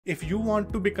If you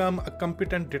want to become a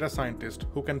competent data scientist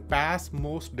who can pass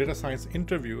most data science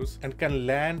interviews and can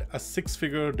land a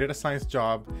six-figure data science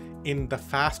job in the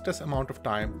fastest amount of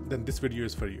time, then this video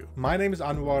is for you. My name is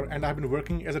Anwar and I've been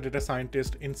working as a data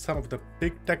scientist in some of the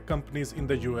big tech companies in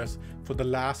the US for the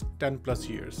last 10 plus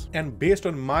years. And based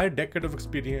on my decade of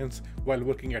experience while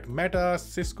working at Meta,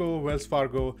 Cisco, Wells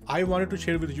Fargo, I wanted to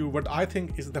share with you what I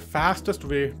think is the fastest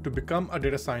way to become a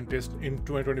data scientist in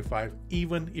 2025,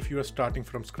 even if you are starting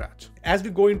from scratch. As we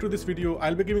go into this video,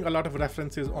 I'll be giving a lot of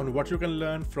references on what you can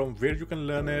learn, from where you can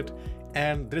learn it,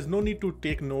 and there's no need to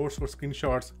take notes or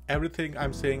screenshots. Everything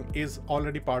I'm saying is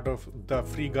already part of the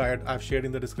free guide I've shared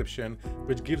in the description,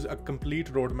 which gives a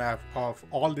complete roadmap of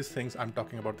all these things I'm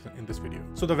talking about in this video.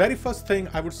 So the very first thing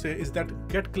I would say is that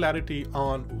get clarity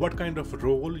on what kind of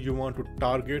role you want to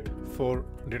target for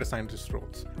data scientist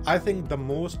roles. I think the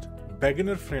most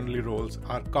beginner-friendly roles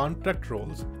are contract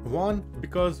roles. One,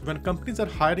 because when companies are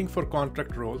hiring for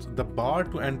contract roles, the bar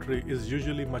to entry is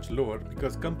usually much lower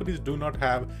because companies do not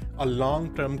have a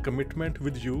long-term commitment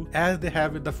with you as they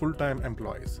have with the full-time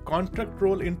employees. Contract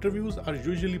role interviews are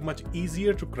usually much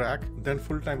easier to crack than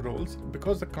full-time roles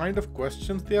because the kind of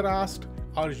questions they are asked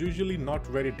are usually not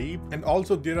very deep, and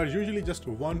also there are usually just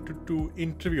 1 to 2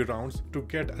 interview rounds to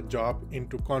get a job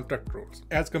into contract roles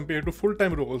as compared to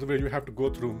full-time roles where you have to go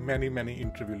through many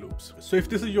interview loops. So if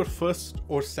this is your first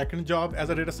or second job as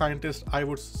a data scientist, I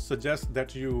would suggest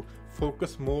that you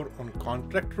focus more on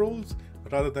contract roles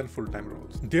rather than full-time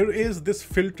roles. There is this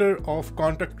filter of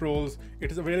contract roles.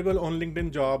 It is available on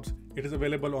LinkedIn Jobs. It is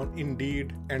available on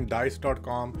Indeed and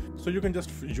Dice.com. So you can just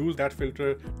use that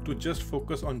filter to just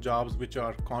focus on jobs which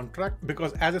are contract,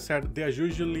 because as I said, they are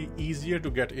usually easier to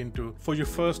get into for your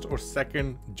first or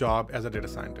second job as a data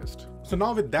scientist. So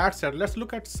now with that said, let's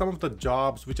look at some of the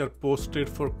jobs which are posted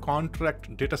for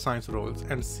contract data science roles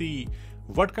and see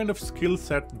what kind of skill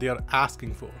set they are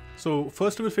asking for. So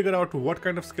first we'll figure out what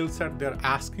kind of skill set they're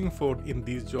asking for in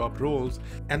these job roles,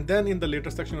 and then in the later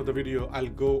section of the video I'll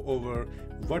go over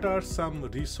what are some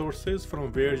resources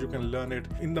from where you can learn it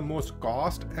in the most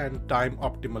cost and time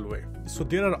optimal way. So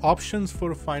there are options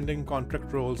for finding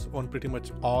contract roles on pretty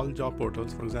much all job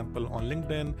portals. For example, on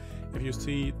LinkedIn,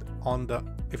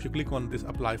 if you click on this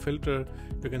apply filter,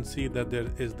 you can see that there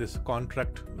is this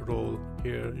contract role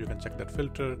here. You can check that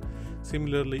filter.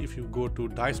 Similarly, if you go to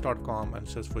dice.com and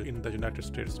search for in the United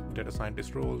States data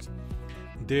scientist roles,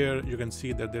 there you can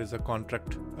see that there is a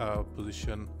contract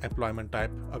position employment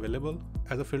type available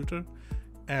as a filter.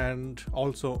 And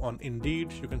also on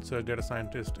Indeed, you can search data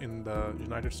scientist in the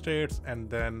United States, and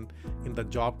then in the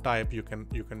job type you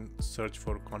can search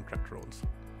for contract roles.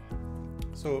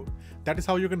 So that is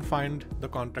how you can find the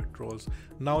contract roles.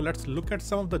 Now let's look at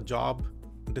some of the job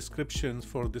descriptions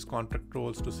for these contract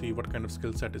roles to see what kind of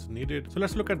skill set is needed. So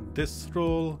let's look at this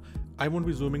role. I won't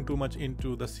be zooming too much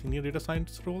into the senior data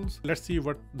science roles. Let's see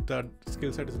what the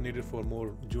skill set is needed for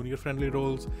more junior friendly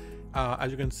roles.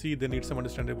 As you can see, they need some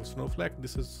understanding of Snowflake.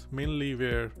 This is mainly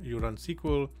where you run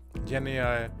SQL,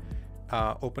 GenAI.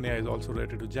 OpenAI is also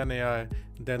related to GenAI.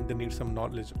 Then they need some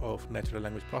knowledge of natural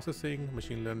language processing,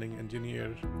 machine learning and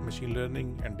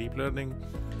deep learning.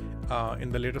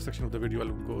 In the later section of the video,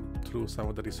 I'll go through some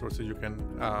of the resources you can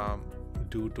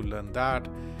do to learn that.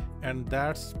 And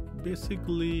that's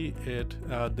basically it.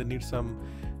 They need some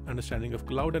understanding of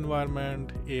cloud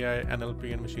environment, AI,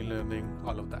 NLP, and machine learning,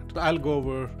 all of that. I'll go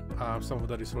over some of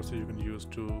the resources you can use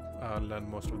to learn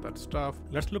most of that stuff.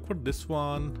 Let's look for this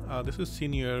one. This is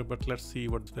senior, but let's see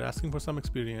what they're asking for. Some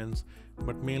experience,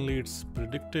 but mainly it's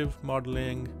predictive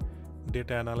modeling,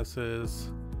 data analysis.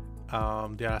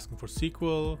 They're asking for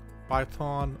SQL,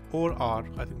 Python, or R.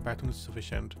 I think Python is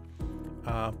sufficient.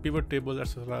 Pivot tables,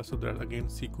 etc. So there's again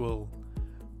SQL,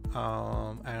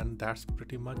 and that's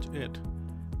pretty much it.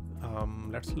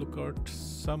 Let's look at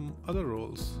some other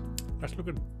roles. Let's look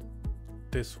at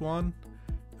this one.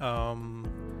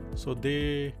 So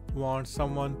they want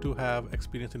someone to have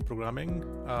experience in programming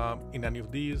in any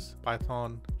of these.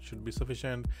 Python should be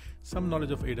sufficient. Some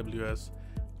knowledge of AWS,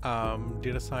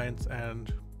 data science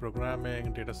and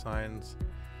programming, data science,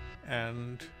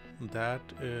 and that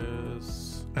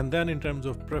is. And then in terms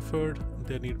of preferred,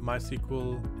 they need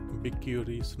MySQL,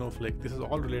 BigQuery, Snowflake. This is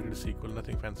all related to SQL,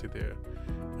 nothing fancy there.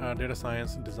 Data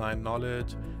science, design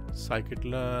knowledge,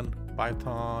 scikit-learn,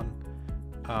 Python,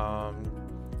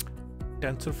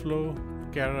 TensorFlow,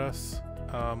 Keras,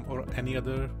 or any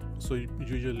other. So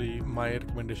usually my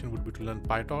recommendation would be to learn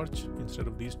PyTorch instead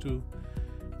of these two.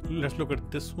 Let's look at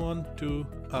this one too.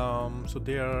 So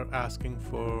they are asking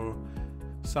for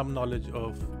some knowledge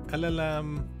of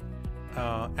LLM,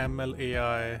 ML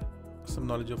AI, some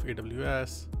knowledge of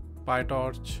AWS,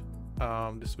 PyTorch,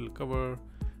 This will cover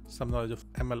some knowledge of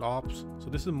ML ops. So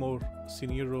this is a more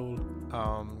senior role.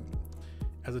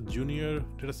 As a junior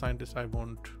data scientist, I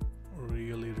won't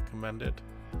really recommend it.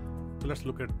 So let's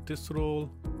look at this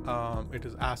role. It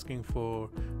is asking for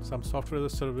some software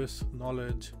as a service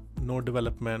knowledge, node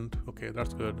development. Okay,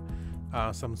 that's good.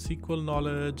 Some SQL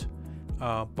knowledge,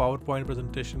 PowerPoint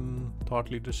presentation, thought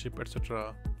leadership,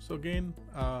 etc. So again,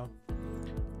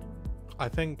 I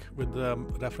think with the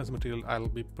reference material I'll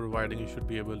be providing, you should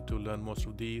be able to learn most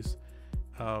of these.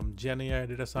 GenAI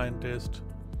data scientist,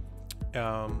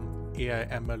 AI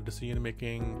ML decision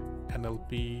making,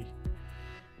 NLP,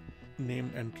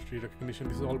 name entry recognition.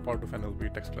 This is all part of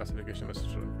NLP, text classification,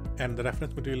 etc. And the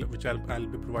reference material which I'll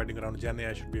be providing around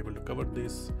GenAI should be able to cover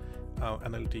this.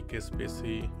 NLTK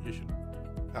spacey, you should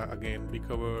again be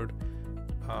covered.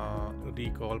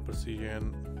 Recall,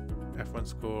 precision, F1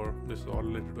 score. This is all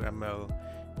related to ML,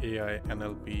 AI,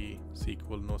 NLP,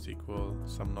 SQL, NoSQL,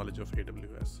 some knowledge of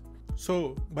AWS.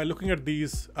 So by looking at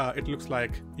these, it looks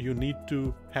like you need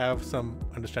to have some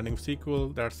understanding of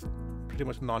SQL. That's pretty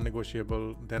much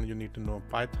non-negotiable. Then you need to know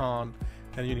Python,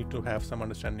 and you need to have some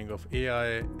understanding of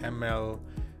AI, ML,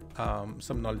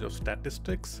 some knowledge of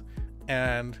statistics,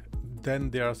 and then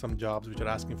there are some jobs which are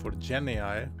asking for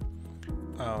GenAI.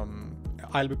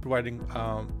 I'll be providing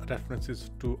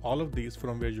references to all of these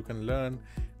from where you can learn.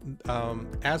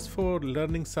 As for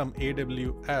learning some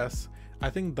AWS, I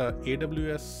think the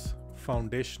AWS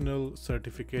foundational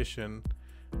certification,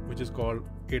 which is called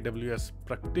AWS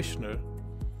Practitioner,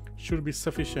 should be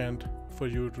sufficient for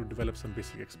you to develop some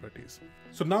basic expertise.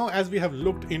 So now, as we have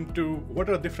looked into what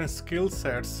are different skill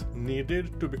sets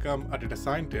needed to become a data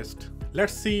scientist,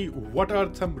 let's see what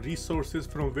are some resources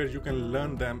from where you can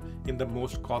learn them in the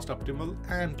most cost optimal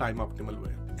and time optimal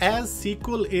way. As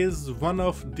SQL is one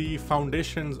of the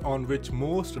foundations on which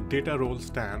most data roles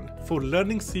stand, for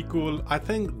learning SQL, I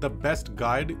think the best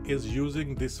guide is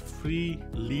using this free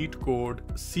LeetCode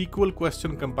SQL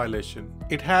question compilation.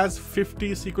 It has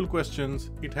 50 SQL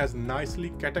questions. It has nicely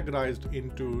categorized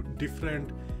into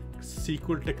different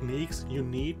SQL techniques you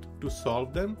need to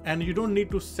solve them, and you don't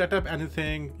need to set up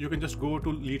anything. You can just go to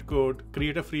LeetCode,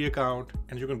 create a free account,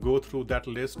 and you can go through that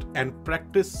list and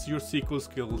practice your SQL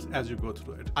skills as you go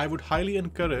through it. I would highly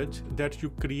encourage that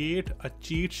you create a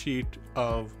cheat sheet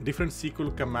of different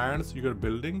SQL commands you're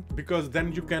building, because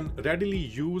then you can readily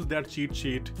use that cheat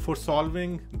sheet for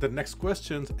solving the next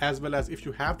questions, as well as if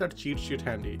you have that cheat sheet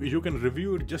handy, you can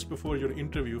review it just before your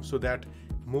interview, so that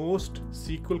most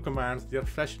SQL commands, they are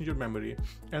fresh in your memory,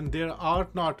 and there are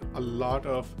not a lot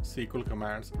of SQL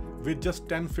commands. With just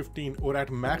 10, 15 or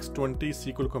at max 20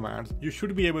 SQL commands, you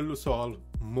should be able to solve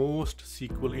most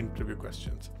SQL interview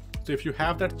questions. So if you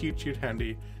have that cheat sheet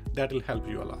handy, that will help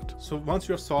you a lot. So once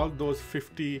you have solved those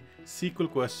 50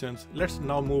 SQL questions, let's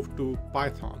now move to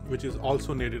Python, which is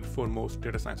also needed for most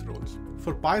data science roles.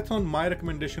 For Python, my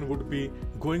recommendation would be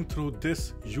going through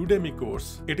this Udemy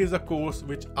course. It is a course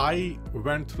which I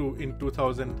went through in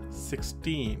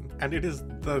 2016, and it is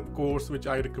the course which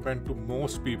I recommend to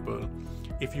most people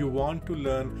if you want to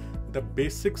learn the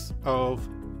basics of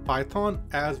Python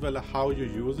as well as how you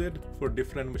use it for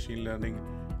different machine learning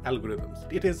algorithms.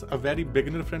 It is a very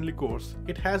beginner friendly course.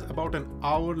 It has about an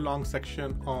hour-long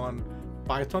section on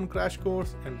Python crash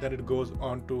course, and then it goes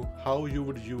on to how you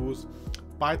would use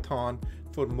Python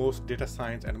for most data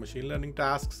science and machine learning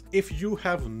tasks. If you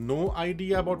have no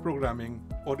idea about programming,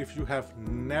 or if you have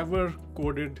never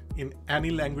coded in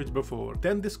any language before,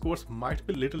 then this course might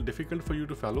be a little difficult for you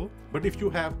to follow. But if you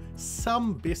have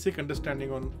some basic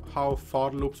understanding on how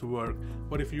for loops work,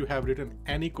 or if you have written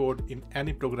any code in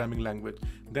any programming language,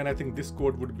 then I think this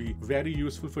code would be very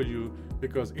useful for you,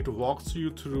 because it walks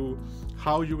you through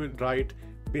how you will write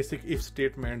basic if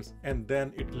statements, and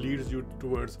then it leads you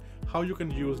towards how you can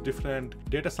use different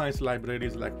data science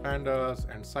libraries like pandas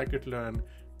and scikit-learn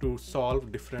to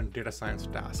solve different data science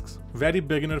tasks. Very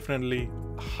beginner friendly,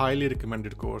 highly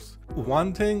recommended course.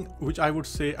 One thing which I would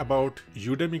say about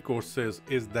Udemy courses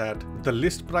is that the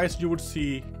list price you would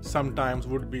see sometimes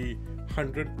would be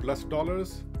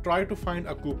 $100+. Try to find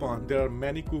a coupon. There are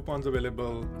many coupons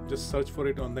available. Just search for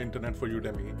it on the internet for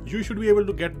Udemy. You should be able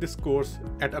to get this course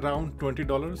at around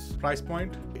 $20 price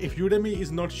point. If Udemy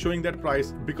is not showing that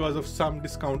price because of some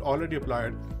discount already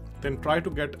applied, then try to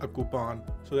get a coupon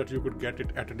so that you could get it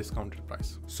at a discounted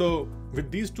price. So with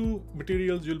these two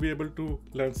materials, you'll be able to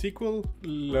learn SQL,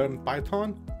 learn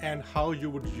Python, and how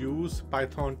you would use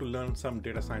Python to learn some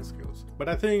data science skills. But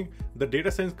I think the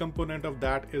data science component of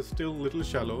that is still a little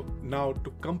shallow. Now, to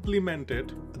complement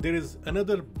it, there is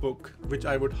another book which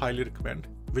I would highly recommend,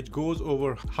 which goes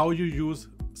over how you use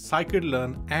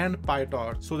scikit-learn and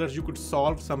PyTorch so that you could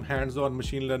solve some hands-on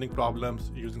machine learning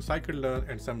problems using scikit-learn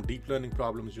and some deep learning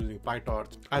problems using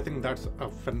PyTorch. I think that's a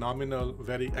phenomenal,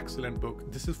 very excellent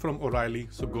book. This is from O'Reilly,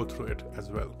 so go through it as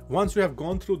well. Once you have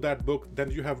gone through that book,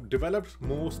 then you have developed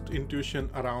most intuition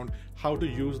around how to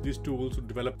use these tools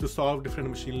to solve different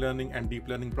machine learning and deep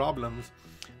learning problems.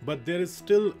 But there is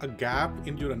still a gap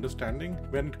in your understanding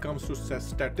when it comes to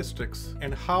statistics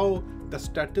and how the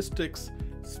statistics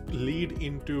lead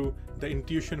into the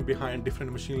intuition behind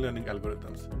different machine learning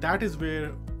algorithms. That is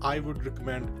where I would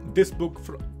recommend this book,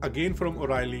 again from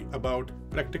O'Reilly, about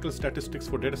practical statistics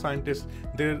for data scientists.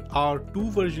 There are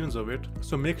 2 versions of it,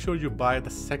 so make sure you buy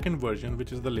the second version,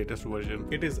 which is the latest version.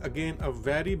 It is again a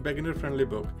very beginner friendly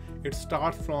book. It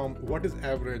starts from what is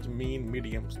average, mean,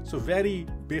 median, so very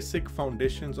basic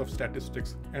foundations of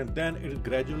statistics, and then it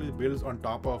gradually builds on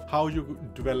top of how you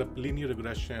develop linear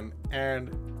regression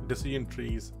and decision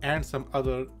trees and some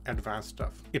other advanced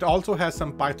stuff. It also has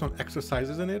some Python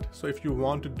exercises in it, so if you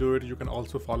want to do it, you can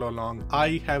also follow along.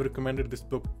 I have recommended this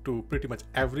book to pretty much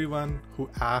everyone who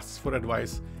asks for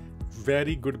advice.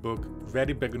 Very good book,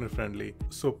 very beginner friendly.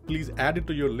 So please add it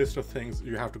to your list of things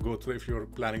you have to go through if you're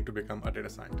planning to become a data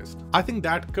scientist. I think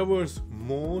that covers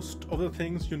most of the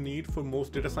things you need for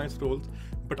most data science roles,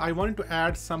 but I wanted to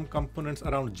add some components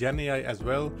around GenAI as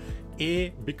well. A,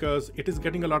 because it is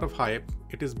getting a lot of hype.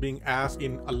 It is being asked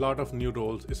in a lot of new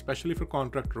roles, especially for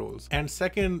contract roles. And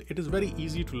second, it is very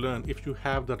easy to learn if you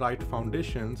have the right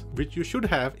foundations, which you should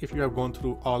have if you have gone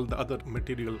through all the other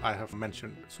material I have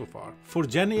mentioned so far. For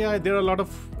GenAI, there are a lot of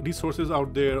resources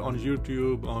out there on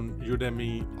YouTube, on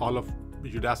Udemy, all of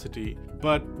Udacity.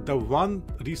 But the one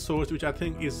resource which I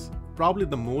think is probably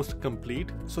the most complete.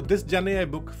 So this GenAI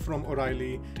book from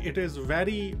O'Reilly, it is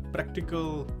very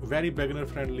practical, very beginner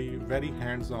friendly, very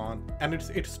hands-on, and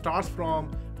it starts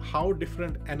from how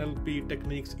different NLP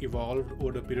techniques evolved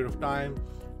over a period of time.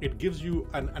 It gives you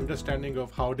an understanding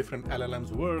of how different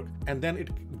LLMs work, and then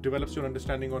it develops your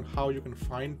understanding on how you can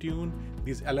fine-tune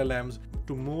these LLMs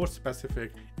to more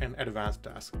specific and advanced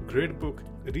tasks. Great book,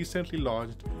 recently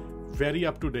launched, very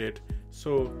up to date.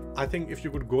 So I think if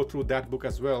you could go through that book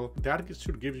as well, that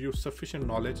should give you sufficient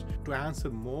knowledge to answer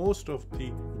most of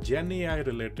the GenAI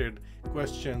related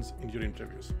questions in your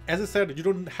interviews. As I said, you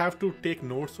don't have to take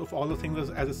notes of all the things.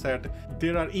 As I said,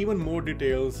 there are even more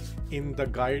details in the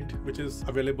guide, which is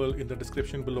available in the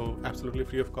description below, absolutely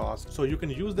free of cost. So you can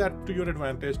use that to your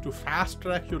advantage to fast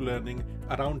track your learning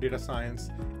around data science.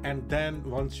 And then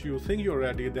once you think you're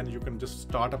ready, then you can just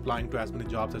start applying to as many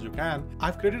jobs as you can.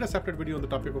 I've created a separate video on the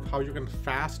topic of how you can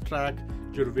fast track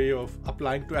your way of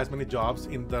applying to as many jobs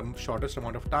in the shortest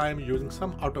amount of time using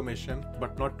some automation,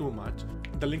 but not too much.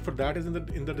 The link for that is in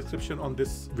the description on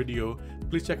this video.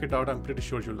 Please check it out. I'm pretty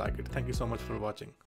sure you'll like it. Thank you so much for watching.